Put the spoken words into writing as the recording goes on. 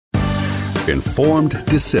Informed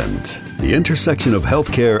Dissent, the intersection of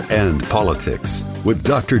healthcare and politics, with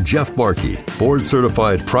Dr. Jeff Barkey,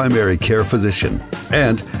 board-certified primary care physician,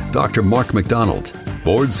 and Dr. Mark McDonald,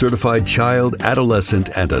 board-certified child, adolescent,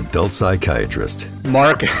 and adult psychiatrist.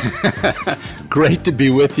 Mark, great to be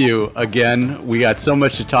with you again. We got so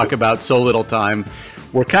much to talk about, so little time.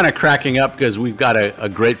 We're kind of cracking up because we've got a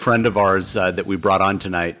great friend of ours that we brought on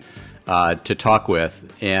tonight to talk with.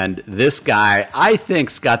 And this guy, I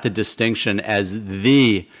think's got the distinction as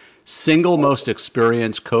the single most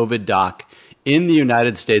experienced COVID doc in the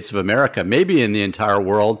United States of America, maybe in the entire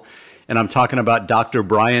world. And I'm talking about Dr.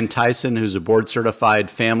 Brian Tyson, who's a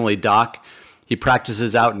board-certified family doc. He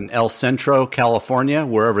practices out in El Centro, California,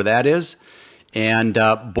 wherever that is. And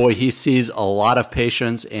boy, he sees a lot of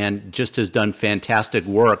patients and just has done fantastic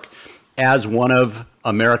work as one of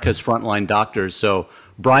America's frontline doctors. So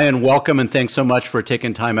Brian, welcome, and thanks so much for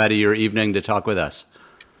taking time out of your evening to talk with us.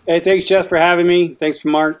 Hey, thanks, Jess, for having me. Thanks,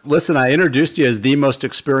 Mark. Listen, I introduced you as the most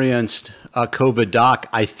experienced COVID doc.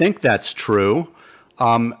 I think that's true.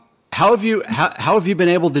 How have you been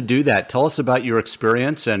able to do that? Tell us about your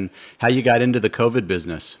experience and how you got into the COVID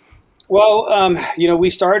business. Well, we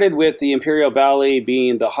started with the Imperial Valley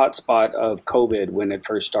being the hotspot of COVID when it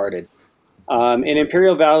first started. And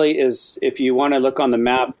Imperial Valley is, if you want to look on the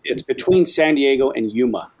map, it's between San Diego and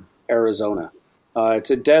Yuma, Arizona.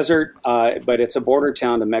 It's a desert, but it's a border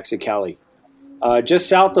town to Mexicali. Just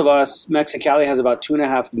south of us, Mexicali has about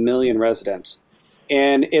 2.5 million residents.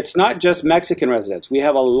 And it's not just Mexican residents. We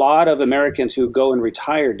have a lot of Americans who go and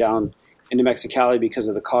retire down into Mexicali because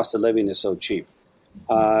of the cost of living is so cheap.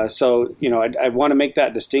 I want to make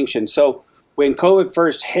that distinction. So when COVID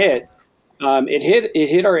first hit, it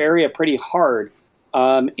hit our area pretty hard.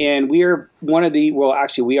 And we are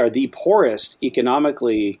we are the poorest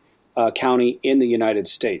economically county in the United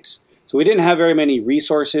States. So we didn't have very many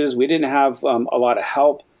resources. We didn't have a lot of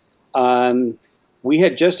help. We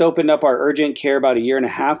had just opened up our urgent care about 1.5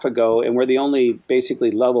 years ago, and we're the only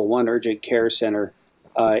basically level 1 urgent care center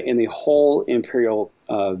in the whole Imperial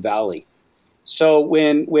Valley. So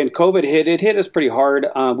when COVID hit, it hit us pretty hard.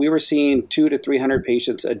 We were seeing 200 to 300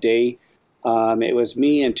 patients a day. It was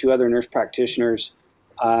me and 2 other nurse practitioners.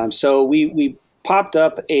 So we popped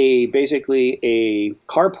up basically a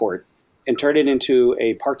carport and turned it into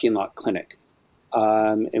a parking lot clinic.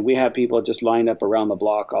 And we had people just lined up around the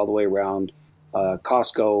block all the way around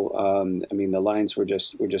Costco. The lines were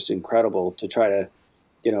just incredible to try to,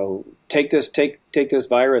 take this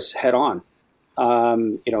virus head on.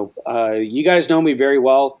 You guys know me very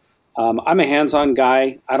well. I'm a hands-on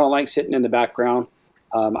guy. I don't like sitting in the background.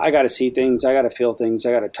 I got to see things. I got to feel things.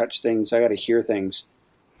 I got to touch things. I got to hear things.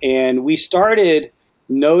 And we started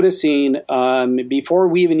noticing before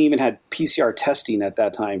we even had PCR testing at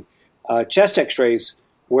that time, chest x-rays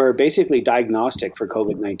were basically diagnostic for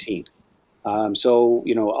COVID-19.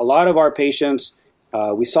 A lot of our patients,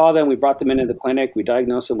 we saw them, we brought them into the clinic, we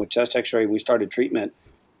diagnosed them with chest x-ray, we started treatment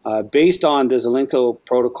based on the Zelenko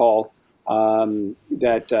protocol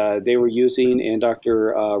that they were using, and Dr.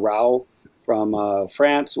 Rao from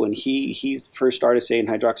France, when he first started saying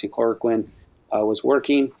hydroxychloroquine was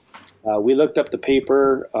working. We looked up the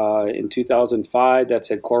paper in 2005 that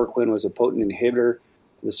said chloroquine was a potent inhibitor of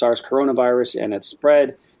the SARS coronavirus and it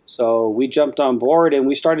spread. So we jumped on board and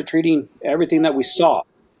we started treating everything that we saw.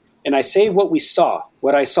 And I say what we saw.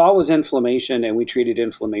 What I saw was inflammation, and we treated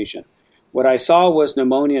inflammation. What I saw was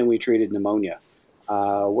pneumonia, and we treated pneumonia.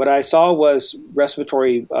 What I saw was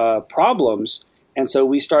respiratory problems, and so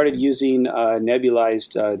we started using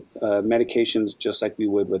nebulized medications just like we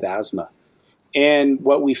would with asthma. And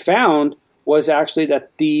what we found was actually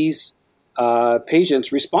that these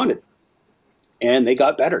patients responded, and they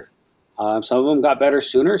got better. Some of them got better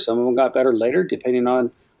sooner, some of them got better later, depending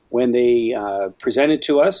on when they presented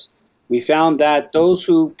to us. We found that those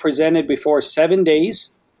who presented before 7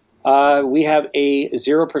 days, we have a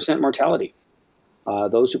 0% mortality.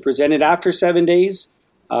 Those who presented after 7 days,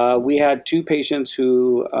 we had 2 patients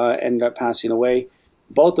who ended up passing away.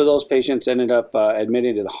 Both of those patients ended up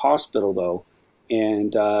admitted to the hospital, though,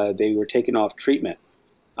 and they were taken off treatment.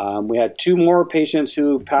 We had 2 more patients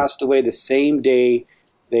who passed away the same day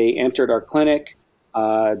they entered our clinic.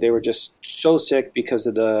 They were just so sick because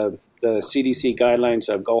of the CDC guidelines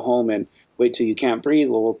of go home and wait till you can't breathe.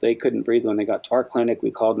 Well, they couldn't breathe when they got to our clinic. We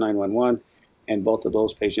called 911, and both of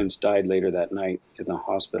those patients died later that night in the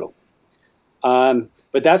hospital.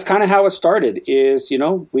 But that's kind of how it started is,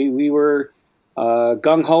 we were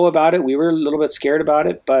gung-ho about it. We were a little bit scared about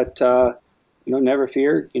it, but, never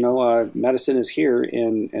fear. Medicine is here,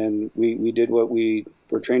 and we did what we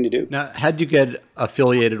we're trained to do. Now, how'd you get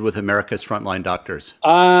affiliated with America's Frontline Doctors?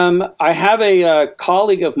 I have a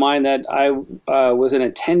colleague of mine that I was an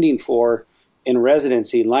attending for in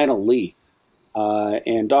residency, Lionel Lee.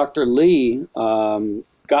 And Dr. Lee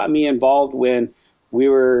got me involved when we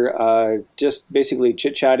were just basically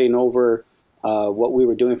chit-chatting over what we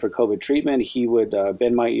were doing for COVID treatment. He would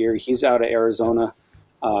bend my ear. He's out of Arizona.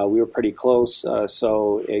 We were pretty close,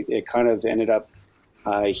 so it kind of ended up,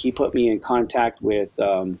 he put me in contact with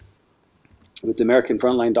the American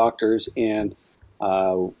Frontline Doctors, and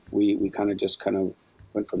we kind of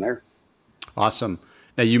went from there. Awesome.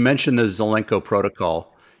 Now, you mentioned the Zelenko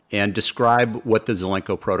protocol, and describe what the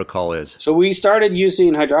Zelenko protocol is. So we started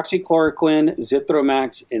using hydroxychloroquine,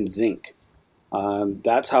 Zithromax, and zinc.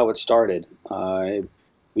 That's how it started.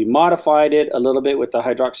 We modified it a little bit with the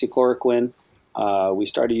hydroxychloroquine. We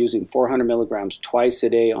started using 400 milligrams twice a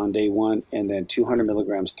day on day 1, and then 200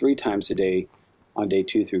 milligrams 3 times a day on day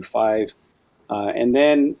 2 through 5. And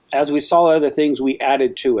then as we saw other things, we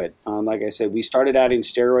added to it. Like I said, we started adding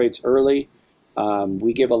steroids early.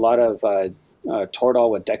 We give a lot of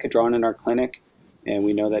Toradol with Decadron in our clinic, and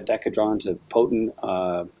we know that Decadron's a potent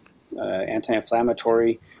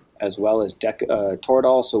anti-inflammatory as well as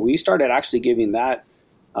Toradol. So we started actually giving that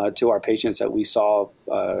to our patients that we saw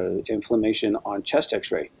inflammation on chest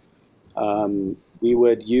x-ray. We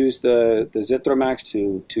would use the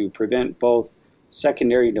Zithromax to prevent both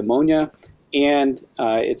secondary pneumonia, and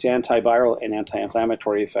its antiviral and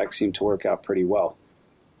anti-inflammatory effects seem to work out pretty well.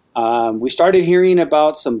 We started hearing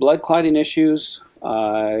about some blood clotting issues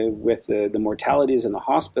with the mortalities in the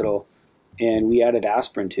hospital, and we added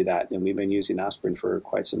aspirin to that, and we've been using aspirin for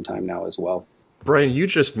quite some time now as well. Brian, you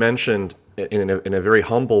just mentioned in a very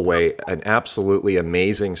humble way an absolutely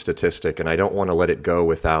amazing statistic, and I don't want to let it go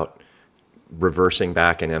without reversing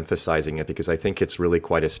back and emphasizing it, because I think it's really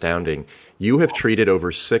quite astounding. You have treated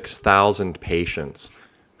over 6,000 patients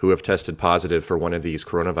who have tested positive for one of these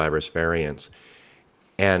coronavirus variants.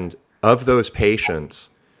 And of those patients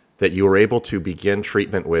that you were able to begin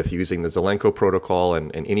treatment with using the Zelenko protocol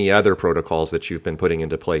and any other protocols that you've been putting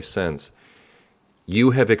into place since,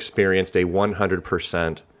 you have experienced a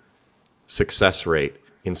 100% success rate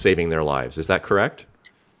in saving their lives. Is that correct?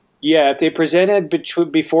 Yeah, if they presented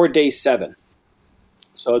before day 7.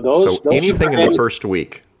 So anything in the first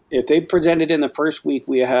week. If they presented in the first week,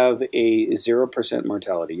 we have a 0%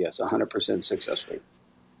 mortality. Yes, 100% success rate.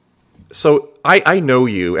 So I know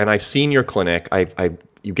you, and I've seen your clinic.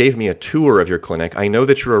 You gave me a tour of your clinic. I know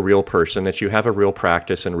that you're a real person, that you have a real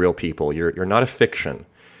practice and real people. You're not a fiction.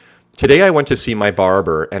 Today I went to see my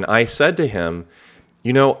barber, and I said to him,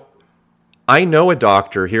 I know a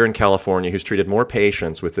doctor here in California who's treated more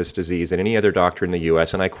patients with this disease than any other doctor in the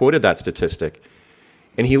U.S., and I quoted that statistic.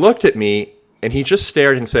 And he looked at me, and he just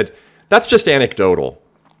stared and said, "That's just anecdotal."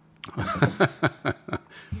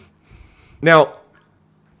 Now,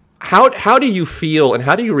 how do you feel and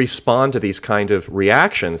how do you respond to these kind of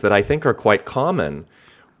reactions that I think are quite common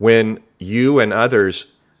when you and others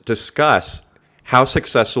discuss how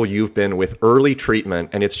successful you've been with early treatment,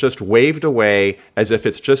 and it's just waved away as if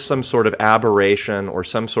it's just some sort of aberration or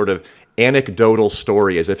some sort of anecdotal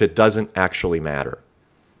story, as if it doesn't actually matter?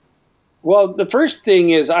 Well, the first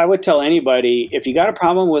thing is I would tell anybody, if you got a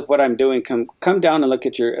problem with what I'm doing, come down and look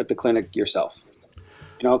at the clinic yourself.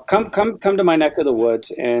 Come to my neck of the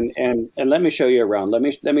woods and let me show you around. Let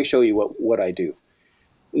me show you what I do.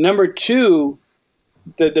 Number 2,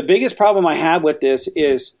 the biggest problem I have with this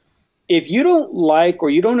is if you don't like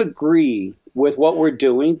or you don't agree with what we're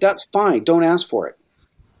doing, that's fine. Don't ask for it.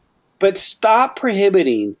 But stop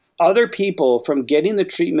prohibiting other people from getting the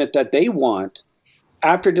treatment that they want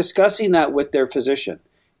after discussing that with their physician.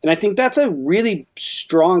 And I think that's a really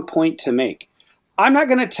strong point to make. I'm not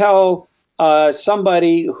going to tell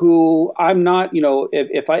somebody who I'm not,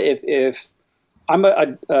 if I'm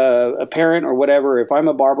a parent or whatever, if I'm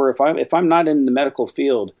a barber, if I'm not in the medical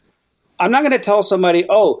field, I'm not going to tell somebody,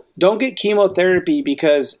 oh, don't get chemotherapy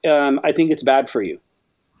because I think it's bad for you.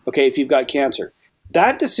 Okay, if you've got cancer.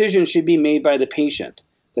 That decision should be made by the patient.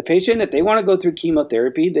 The patient, if they want to go through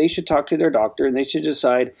chemotherapy, they should talk to their doctor and they should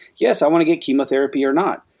decide, yes, I want to get chemotherapy or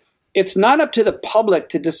not. It's not up to the public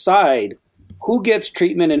to decide who gets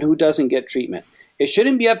treatment and who doesn't get treatment. It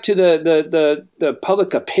shouldn't be up to the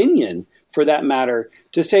public opinion, for that matter,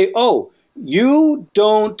 to say, oh, you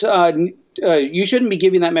don't, you shouldn't be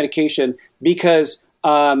giving that medication because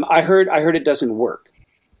I heard it doesn't work.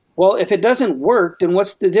 Well, if it doesn't work, then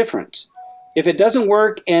what's the difference? If it doesn't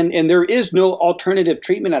work and there is no alternative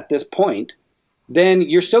treatment at this point, then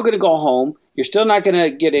you're still going to go home. You're still not going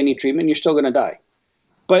to get any treatment. You're still going to die.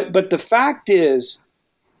 But the fact is,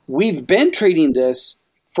 we've been treating this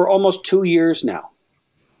for almost 2 years now.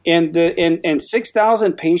 And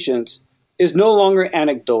 6,000 patients is no longer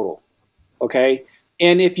anecdotal, okay?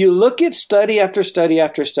 And if you look at study after study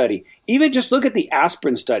after study, even just look at the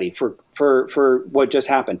aspirin study for what just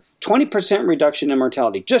happened, 20% reduction in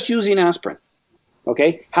mortality, just using aspirin,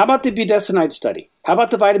 okay? How about the budesonide study? How about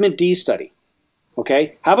the vitamin D study,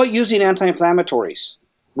 okay? How about using anti-inflammatories?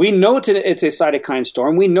 We know it's a cytokine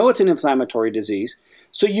storm. We know it's an inflammatory disease.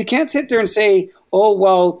 So you can't sit there and say, oh,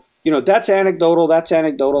 well, that's anecdotal, that's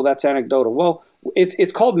anecdotal, that's anecdotal. Well,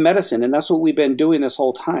 it's called medicine, and that's what we've been doing this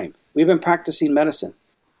whole time. We've been practicing medicine.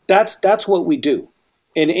 That's what we do.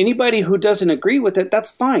 And anybody who doesn't agree with it,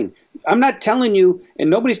 that's fine. I'm not telling you, and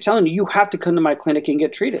nobody's telling you, you have to come to my clinic and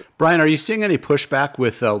get treated. Brian, are you seeing any pushback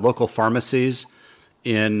with local pharmacies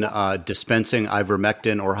in dispensing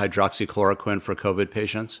ivermectin or hydroxychloroquine for COVID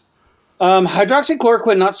patients?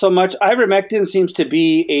 Hydroxychloroquine, not so much. Ivermectin seems to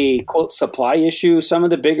be a, quote, supply issue. Some of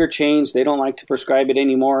the bigger chains, they don't like to prescribe it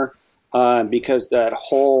anymore because that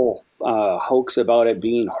whole hoax about it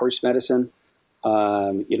being horse medicine.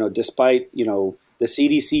 Despite, the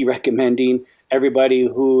CDC recommending everybody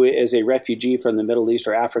who is a refugee from the Middle East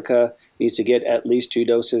or Africa needs to get at least 2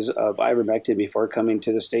 doses of ivermectin before coming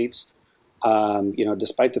to the States.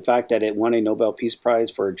 Despite the fact that it won a Nobel Peace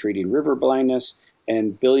Prize for treating river blindness,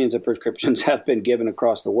 and billions of prescriptions have been given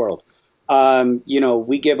across the world.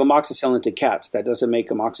 We give amoxicillin to cats. That doesn't make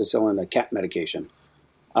amoxicillin a cat medication.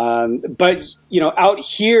 But out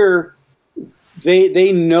here,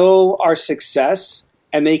 they know our success,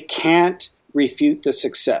 and they can't refute the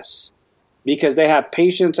success because they have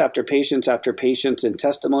patients after patients after patients and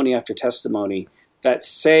testimony after testimony that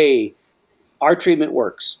say our treatment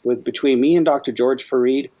works. Between me and Dr. George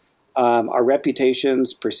Fareed, our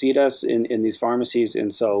reputations precede us in these pharmacies,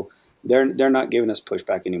 and so they're not giving us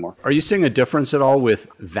pushback anymore. Are you seeing a difference at all with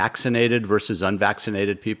vaccinated versus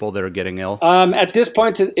unvaccinated people that are getting ill? At this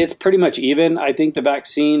point, it's pretty much even. I think the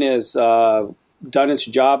vaccine has done its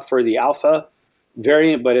job for the Alpha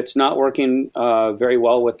variant, but it's not working very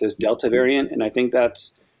well with this Delta variant, and I think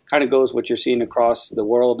that's kind of goes what you're seeing across the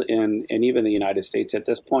world and even the United States at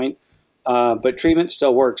this point. But treatment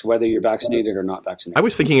still works whether you're vaccinated or not vaccinated. I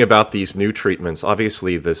was thinking about these new treatments.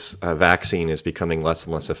 Obviously, this vaccine is becoming less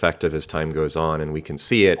and less effective as time goes on, and we can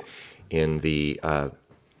see it in the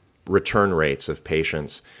return rates of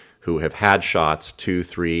patients who have had shots 2,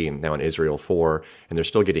 3, and now in Israel 4, and they're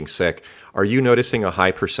still getting sick. Are you noticing a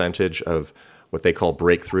high percentage of what they call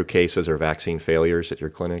breakthrough cases or vaccine failures at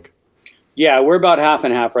your clinic? Yeah, we're about half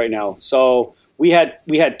and half right now. So we had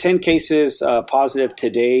 10 cases positive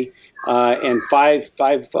today. And five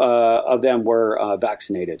of them were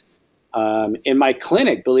vaccinated. In my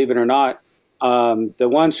clinic, believe it or not, the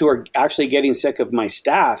ones who are actually getting sick of my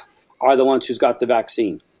staff are the ones who's got the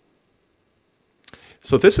vaccine.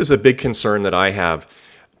 So this is a big concern that I have.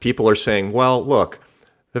 People are saying, well, look,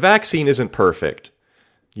 the vaccine isn't perfect.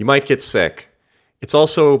 You might get sick. It's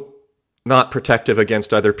also not protective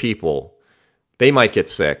against other people. They might get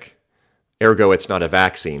sick. Ergo, it's not a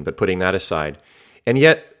vaccine, but putting that aside. And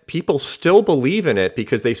yet, people still believe in it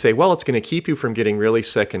because they say, well, it's going to keep you from getting really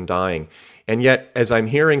sick and dying. And yet, as I'm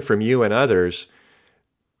hearing from you and others,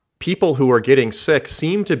 people who are getting sick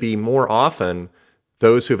seem to be more often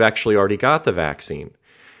those who've actually already got the vaccine.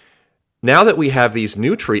 Now that we have these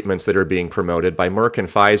new treatments that are being promoted by Merck and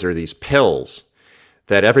Pfizer, these pills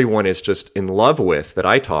that everyone is just in love with, that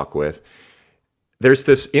I talk with, there's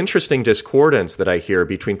this interesting discordance that I hear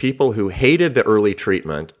between people who hated the early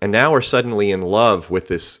treatment and now are suddenly in love with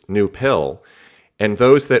this new pill, and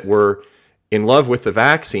those that were in love with the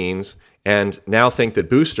vaccines and now think that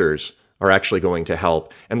boosters are actually going to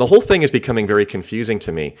help. And the whole thing is becoming very confusing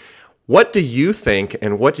to me. What do you think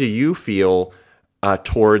and what do you feel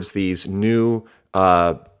towards these new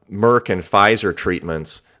Merck and Pfizer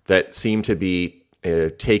treatments that seem to be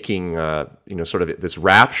taking, sort of this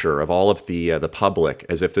rapture of all of the public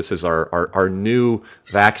as if this is our new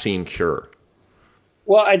vaccine cure?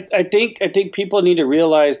 Well, I think people need to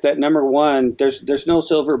realize that, number one, there's no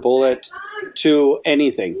silver bullet to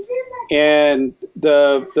anything, and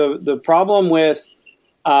the problem with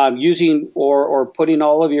using or putting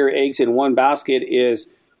all of your eggs in one basket is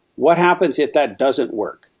what happens if that doesn't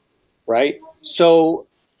work, right? So,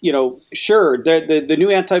 sure, the new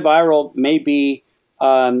antiviral may be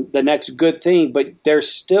the next good thing, but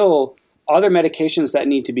there's still other medications that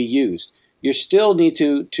need to be used. You still need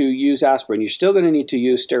to use aspirin. You're still going to need to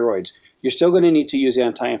use steroids. You're still going to need to use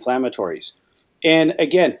anti-inflammatories. And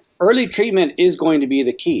again, early treatment is going to be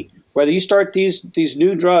the key. Whether you start these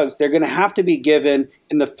new drugs, they're going to have to be given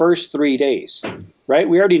in the first 3 days, right?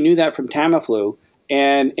 We already knew that from Tamiflu.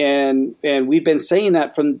 And we've been saying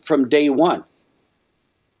that from day one.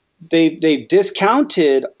 They've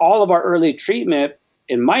discounted all of our early treatment,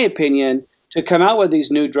 in my opinion, to come out with these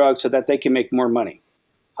new drugs so that they can make more money.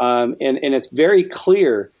 And it's very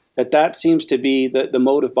clear that seems to be the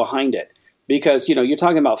motive behind it. Because, you're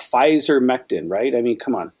talking about Pfizer-Mectin, right? I mean,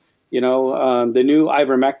 come on. The new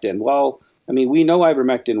ivermectin. Well, I mean, we know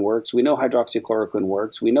ivermectin works. We know hydroxychloroquine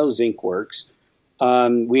works. We know zinc works.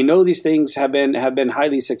 We know these things have been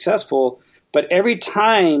highly successful. But every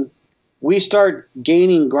time we start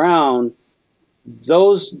gaining ground,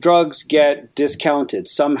 those drugs get discounted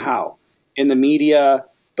somehow in the media,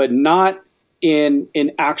 but not in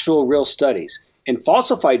actual real studies. In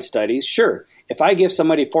falsified studies, sure, if I give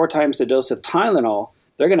somebody 4 times the dose of Tylenol,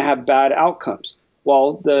 they're going to have bad outcomes.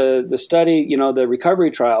 Well, the study, the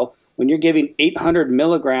recovery trial, when you're giving 800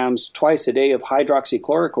 milligrams twice a day of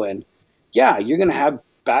hydroxychloroquine, yeah, you're going to have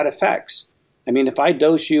bad effects. I mean, if I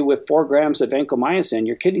dose you with 4 grams of vancomycin,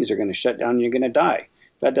 your kidneys are going to shut down and you're going to die.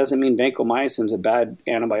 That doesn't mean vancomycin is a bad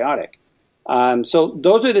antibiotic. So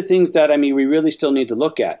those are the things that, we really still need to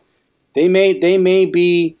look at. They may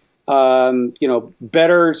be,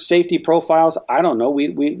 better safety profiles. I don't know.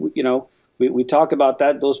 We talk about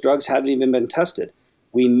that. Those drugs haven't even been tested.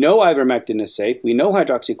 We know ivermectin is safe. We know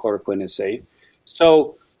hydroxychloroquine is safe.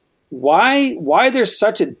 So why there's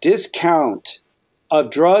such a discount of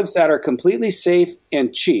drugs that are completely safe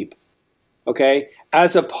and cheap, okay,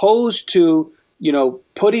 as opposed to,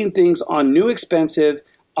 putting things on new, expensive,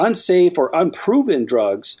 unsafe, or unproven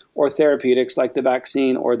drugs or therapeutics like the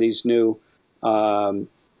vaccine or these new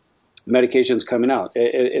medications coming out.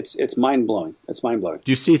 It's mind-blowing. It's mind-blowing.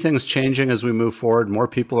 Do you see things changing as we move forward? More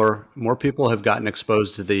people have gotten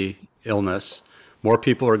exposed to the illness. More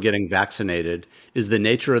people are getting vaccinated. Is the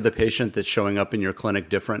nature of the patient that's showing up in your clinic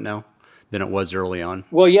different now than it was early on?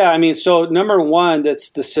 Well, yeah. So number one, that's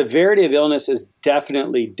the severity of illness is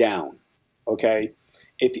definitely down. Okay.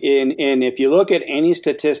 If you look at any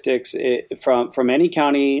statistics from any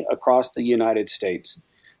county across the United States,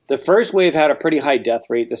 the first wave had a pretty high death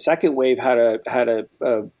rate. The second wave had a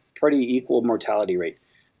pretty equal mortality rate.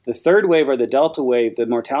 The third wave, or the Delta wave, the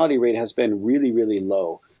mortality rate has been really, really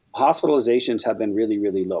low. Hospitalizations have been really,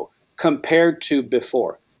 really low compared to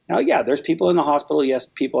before. Now, yeah, there's people in the hospital. Yes,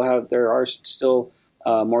 there are still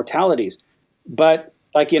mortalities. But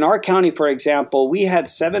like in our county, for example, we had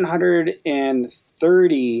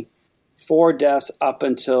 734 deaths up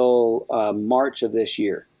until March of this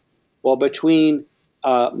year. Well, between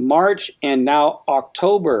March and now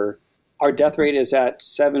October, our death rate is at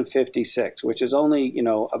 756, which is only,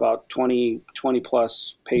 about 20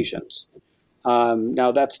 plus patients.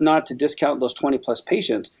 Now, that's not to discount those 20 plus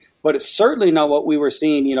patients, but it's certainly not what we were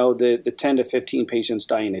seeing, the 10 to 15 patients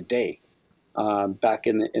dying a day back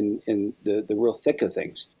in the real thick of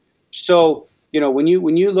things. So, when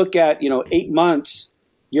you look at, 8 months,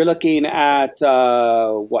 you're looking at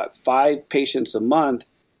 5 patients a month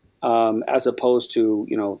as opposed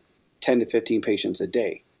to, 10 to 15 patients a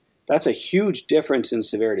day. That's a huge difference in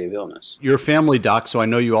severity of illness. You're a family doc, so I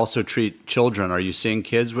know you also treat children. Are you seeing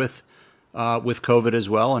kids with COVID as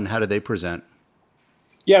well, and how do they present?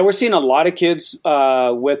 Yeah, we're seeing a lot of kids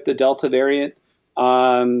with the Delta variant.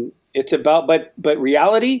 It's about, but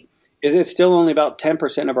reality is it's still only about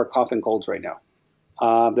 10% of our cough and colds right now.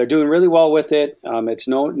 They're doing really well with it. It's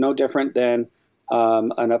no different than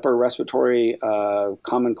an upper respiratory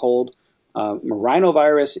common cold.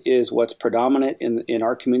 Rhinovirus is what's predominant in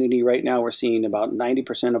our community right now. We're seeing about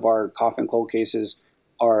 90% of our cough and cold cases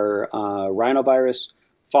are rhinovirus,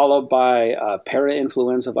 followed by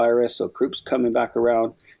parainfluenza virus, so croups coming back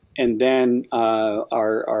around, and then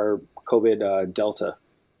our COVID Delta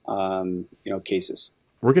cases.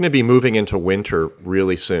 We're going to be moving into winter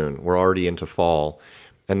really soon. We're already into fall.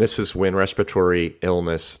 And this is when respiratory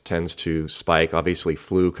illness tends to spike. Obviously,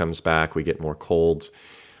 flu comes back. We get more colds.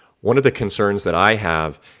 One of the concerns that I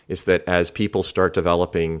have is that as people start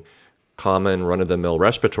developing common run-of-the-mill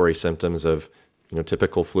respiratory symptoms of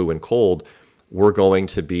typical flu and cold, we're going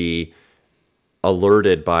to be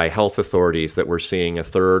alerted by health authorities that we're seeing a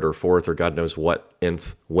third or fourth or God knows what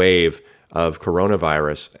nth wave of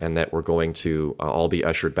coronavirus, and that we're going to all be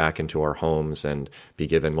ushered back into our homes and be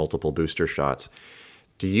given multiple booster shots.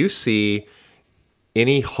 Do you see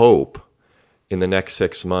any hope in the next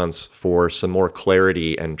 6 months for some more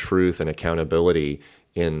clarity and truth and accountability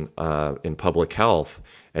in public health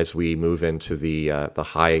as we move into the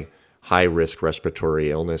high risk respiratory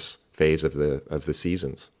illness phase of the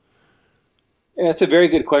seasons? Yeah, that's a very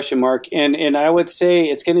good question, Mark. And I would say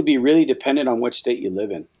it's going to be really dependent on which state you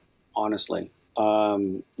live in, honestly.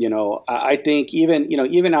 I think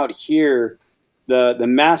even out here, the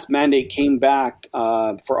mask mandate came back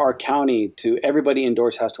for our county to everybody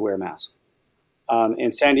indoors has to wear a mask.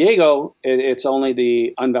 In San Diego, it's only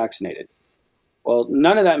the unvaccinated. Well,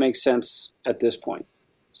 none of that makes sense at this point.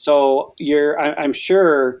 So I'm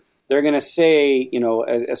sure they're going to say,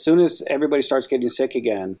 as soon as everybody starts getting sick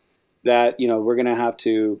again, that, we're going to have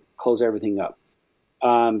to close everything up.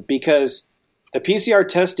 Because the PCR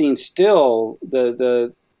testing still,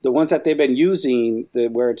 the ones that they've been using,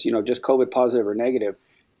 where it's, just COVID positive or negative,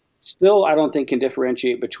 still I don't think can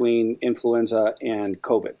differentiate between influenza and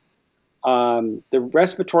COVID. The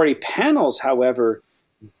respiratory panels, however,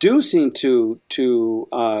 do seem to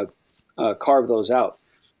carve those out.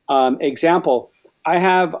 Example, I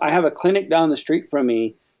have a clinic down the street from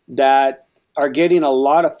me that are getting a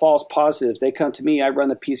lot of false positives. They come to me, I run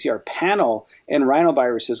the PCR panel, and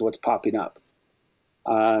rhinovirus is what's popping up.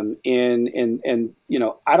 And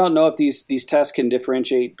I don't know if these tests can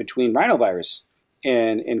differentiate between rhinovirus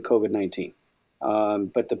and COVID-19.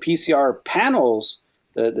 But the PCR panels,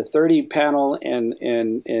 the 30 panel and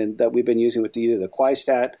that we've been using with either the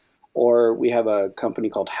Quistat or we have a company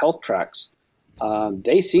called Health Tracks,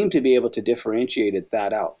 they seem to be able to differentiate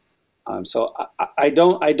that out. So I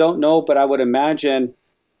don't know, but I would imagine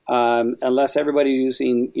unless everybody's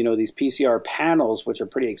using these PCR panels, which are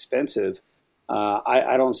pretty expensive,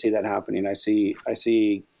 I don't see that happening. I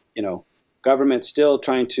see government still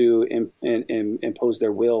trying to impose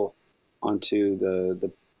their will onto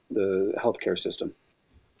the healthcare system.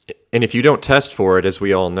 And if you don't test for it, as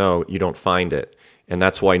we all know, you don't find it. And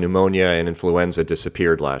that's why pneumonia and influenza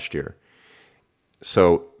disappeared last year.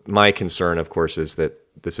 So my concern, of course, is that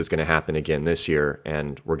this is going to happen again this year,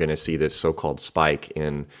 and we're going to see this so-called spike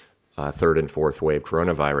in third and fourth wave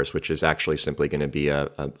coronavirus, which is actually simply going to be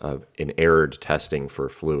an errored testing for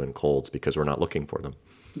flu and colds because we're not looking for them.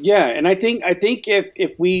 Yeah, and I think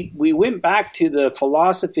if we went back to the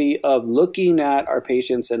philosophy of looking at our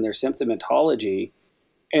patients and their symptomatology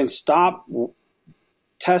and stop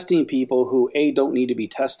testing people who A, don't need to be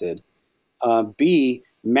tested, B,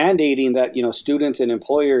 mandating that students and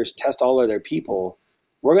employers test all of their people,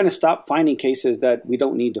 we're going to stop finding cases that we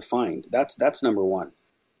don't need to find. That's number one.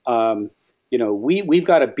 We've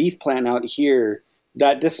got a beef plant out here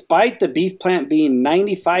that, despite the beef plant being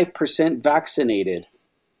 95% vaccinated,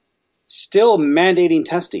 still mandating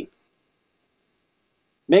testing.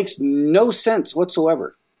 Makes no sense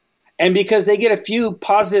whatsoever. And because they get a few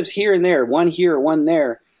positives here and there, one here, one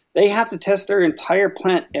there, they have to test their entire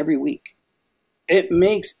plant every week. It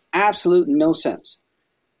makes absolute no sense.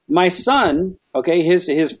 My son,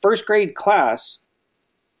 his first grade class,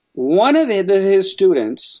 one of his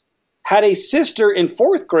students had a sister in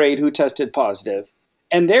fourth grade who tested positive,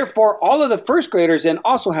 and therefore all of the first graders then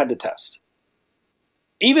also had to test.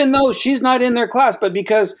 Even though she's not in their class, but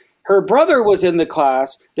because her brother was in the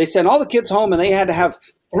class, they sent all the kids home and they had to have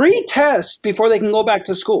 3 tests before they can go back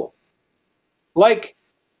to school. Like,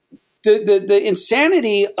 the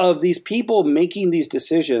insanity of these people making these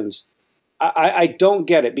decisions, I don't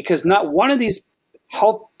get it, because not one of these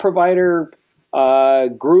health provider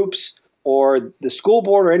groups or the school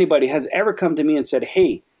board or anybody has ever come to me and said,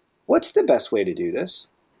 hey, what's the best way to do this?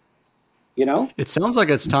 It sounds like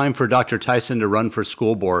it's time for Dr. Tyson to run for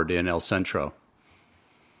school board in El Centro.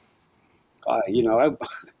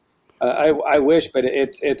 I wish, but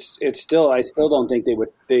it's still, I still don't think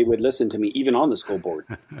they would listen to me even on the school board.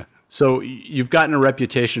 So you've gotten a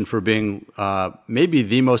reputation for being maybe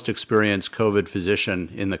the most experienced COVID physician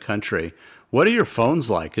in the country. What are your phones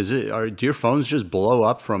like? Do your phones just blow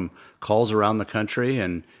up from calls around the country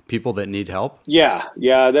and people that need help? Yeah,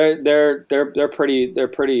 they're pretty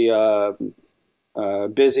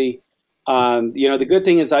busy. The good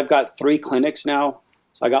thing is I've got 3 clinics now.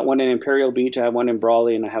 So I got one in Imperial Beach, I have one in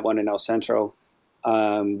Brawley, and I have one in El Centro.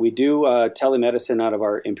 We do telemedicine out of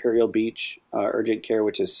our Imperial Beach urgent care,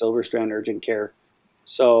 which is Silver Strand Urgent Care.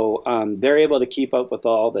 So they're able to keep up with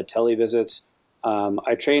all the televisits.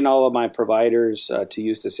 I train all of my providers to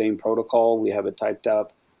use the same protocol. We have it typed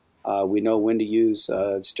up. We know when to use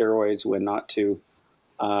steroids, when not to.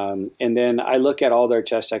 And then I look at all their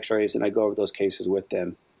chest x-rays and I go over those cases with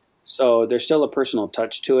them. So there's still a personal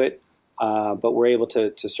touch to it, but we're able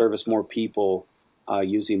to service more people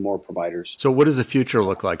using more providers. So what does the future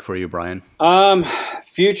look like for you, Brian?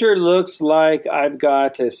 Future looks like I've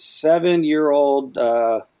got a 7-year-old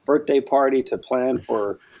birthday party to plan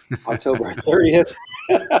for October 30th.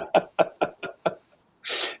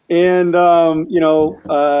 And,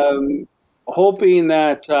 hoping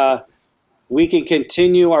that we can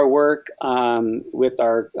continue our work with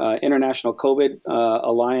our International COVID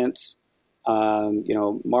Alliance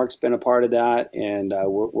Mark's been a part of that, and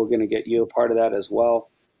we're going to get you a part of that as well.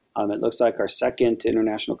 It looks like our second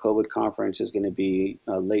international COVID conference is going to be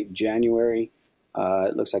late January.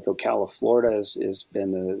 It looks like Ocala, Florida has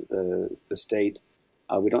been the state.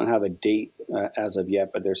 We don't have a date as of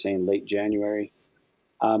yet, but they're saying late January.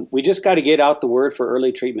 We just got to get out the word for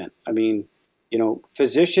early treatment. I mean,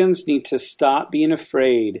 physicians need to stop being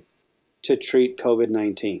afraid to treat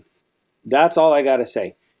COVID-19. That's all I got to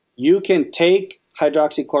say. You can take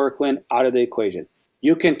hydroxychloroquine out of the equation.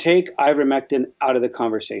 You can take ivermectin out of the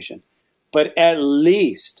conversation. But at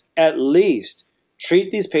least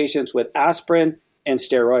treat these patients with aspirin and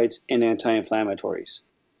steroids and anti-inflammatories.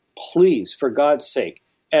 Please, for God's sake,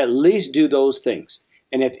 at least do those things.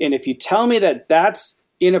 And if you tell me that that's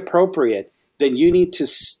inappropriate, then you need to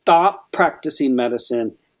stop practicing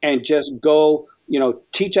medicine and just go,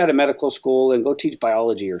 teach at a medical school and go teach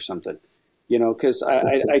biology or something. Because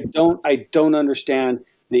I don't understand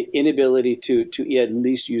the inability to at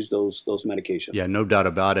least use those medications. Yeah, no doubt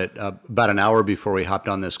about it. About an hour before we hopped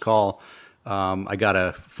on this call, I got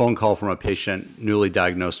a phone call from a patient newly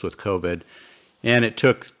diagnosed with COVID, and it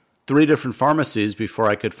took 3 different pharmacies before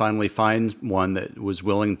I could finally find one that was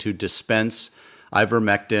willing to dispense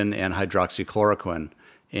ivermectin and hydroxychloroquine.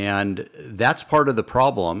 And that's part of the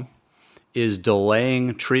problem, is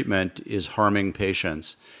delaying treatment is harming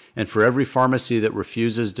patients. And for every pharmacy that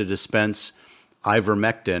refuses to dispense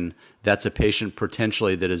ivermectin, that's a patient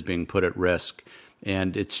potentially that is being put at risk.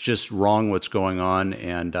 And it's just wrong what's going on.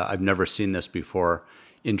 And I've never seen this before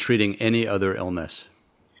in treating any other illness.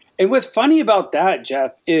 And what's funny about that,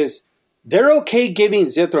 Jeff, is they're okay giving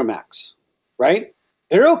Zithromax, right?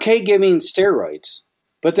 They're okay giving steroids,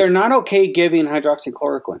 but they're not okay giving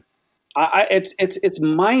hydroxychloroquine. It's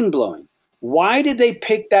mind-blowing. Why did they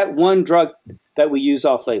pick that one drug that we use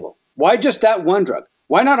off-label? Why just that one drug?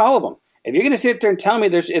 Why not all of them? If you're going to sit there and tell me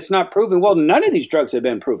it's not proven, well, none of these drugs have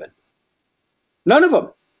been proven. None of them.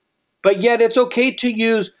 But yet it's okay to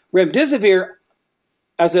use remdesivir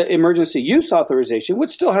as an emergency use authorization, which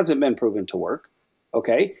still hasn't been proven to work.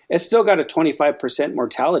 Okay? It's still got a 25%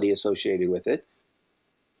 mortality associated with it.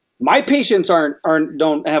 My patients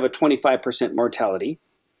don't have a 25% mortality,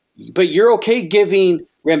 but you're okay giving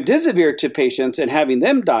remdesivir to patients and having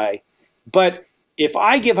them die. But if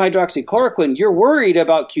I give hydroxychloroquine, you're worried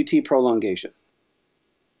about QT prolongation.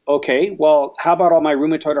 Okay, well, how about all my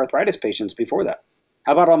rheumatoid arthritis patients before that?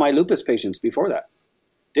 How about all my lupus patients before that?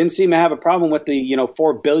 Didn't seem to have a problem with the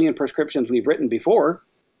 4 billion prescriptions we've written before.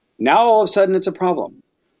 Now all of a sudden it's a problem.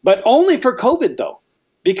 But only for COVID though,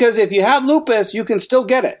 because if you have lupus, you can still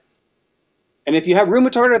get it. And if you have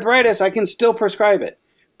rheumatoid arthritis, I can still prescribe it.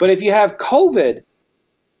 But if you have COVID,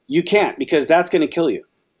 you can't, because that's going to kill you.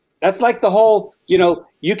 That's like the whole,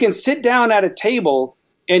 you can sit down at a table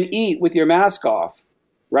and eat with your mask off,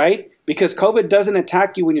 right? Because COVID doesn't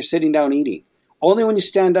attack you when you're sitting down eating. Only when you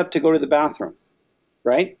stand up to go to the bathroom,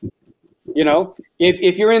 right?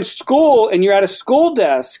 If you're in school and you're at a school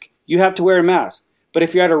desk, you have to wear a mask. But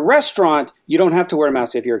if you're at a restaurant, you don't have to wear a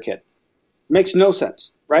mask if you're a kid. Makes no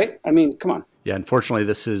sense, right? I mean, come on. Yeah, unfortunately,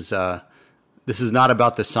 this is not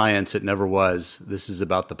about the science. It never was. This is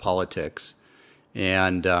about the politics.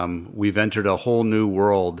 And we've entered a whole new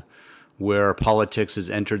world where politics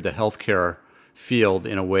has entered the healthcare field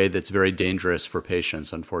in a way that's very dangerous for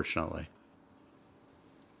patients, unfortunately.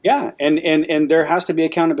 Yeah, and there has to be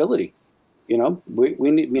accountability.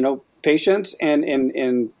 We need, patients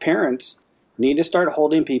and parents need to start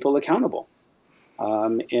holding people accountable.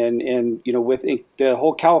 With the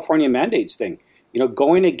whole California mandates thing,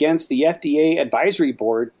 going against the FDA advisory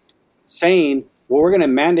board saying, well, we're going to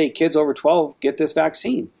mandate kids over 12 get this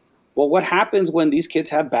vaccine. Well, what happens when these kids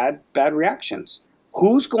have bad reactions?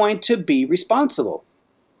 Who's going to be responsible?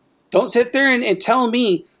 Don't sit there and tell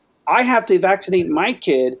me I have to vaccinate my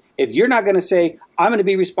kid if you're not going to say I'm going to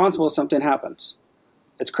be responsible if something happens.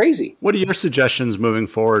 It's crazy. What are your suggestions moving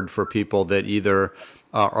forward for people that either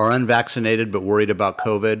are unvaccinated but worried about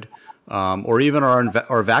COVID, or even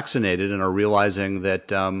are vaccinated and are realizing that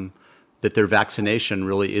their vaccination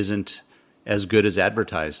really isn't as good as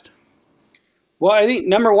advertised? Well, I think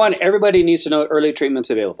number one, everybody needs to know early treatment's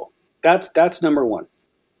available. That's number one.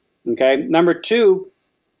 Okay. Number two,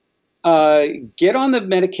 get on the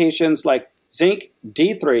medications like zinc,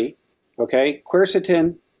 D3, okay,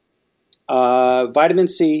 quercetin, vitamin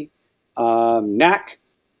C, NAC,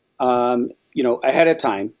 ahead of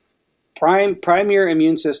time. Prime your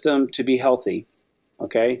immune system to be healthy.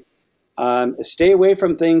 Okay. Stay away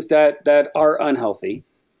from things that are unhealthy.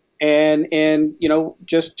 And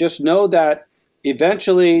just know that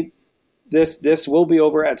eventually this will be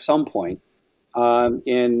over at some point.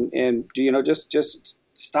 And just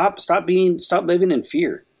stop living in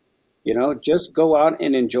fear. Just go out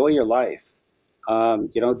and enjoy your life.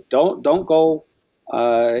 Don't go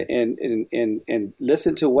and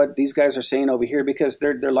listen to what these guys are saying over here, because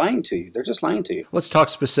they're lying to you. They're just lying to you. Let's talk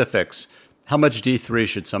specifics. How much D3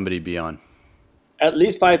 should somebody be on? At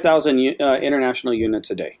least 5,000 international units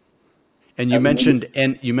a day. And you mentioned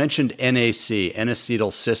NAC,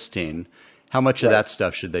 N-acetylcysteine. How much of that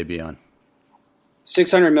stuff should they be on?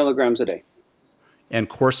 600 milligrams a day. And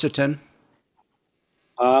quercetin?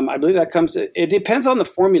 I believe that comes. It depends on the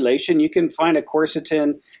formulation. You can find a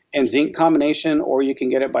quercetin and zinc combination, or you can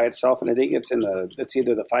get it by itself. And I think it's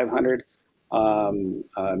either the 500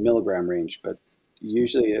 milligram range, but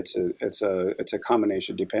usually it's a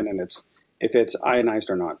combination, depending if it's ionized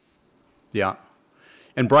or not. Yeah.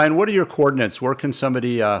 And Brian, what are your coordinates? Where can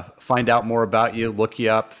somebody find out more about you? Look you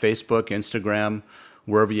up, Facebook, Instagram,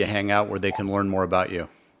 wherever you hang out, where they can learn more about you.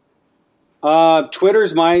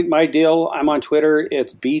 Twitter's my deal. I'm on Twitter.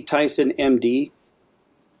 It's BTysonMD.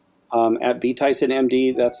 At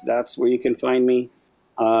BTysonMD, that's where you can find me.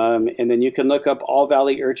 And then you can look up All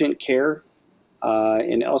Valley Urgent Care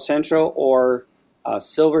in El Centro, or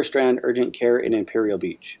Silver Strand Urgent Care in Imperial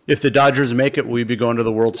Beach. If the Dodgers make it, will you be going to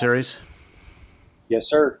the World Series? Yes,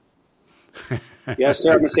 sir. Yes,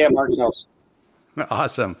 sir. I'm going to stay at Mark's house.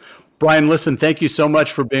 Awesome. Brian, listen, thank you so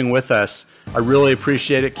much for being with us. I really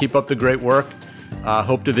appreciate it. Keep up the great work.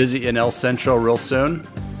 Hope to visit you in El Centro real soon.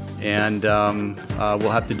 And we'll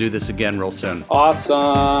have to do this again real soon.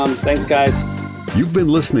 Awesome. Thanks, guys. You've been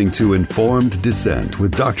listening to Informed Dissent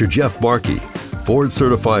with Dr. Jeff Barkey,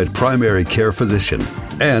 board-certified primary care physician,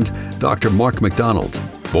 and Dr. Mark McDonald,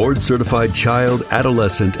 board-certified child,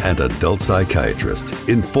 adolescent, and adult psychiatrist.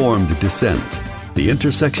 Informed Dissent, the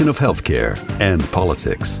intersection of healthcare and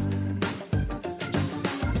politics.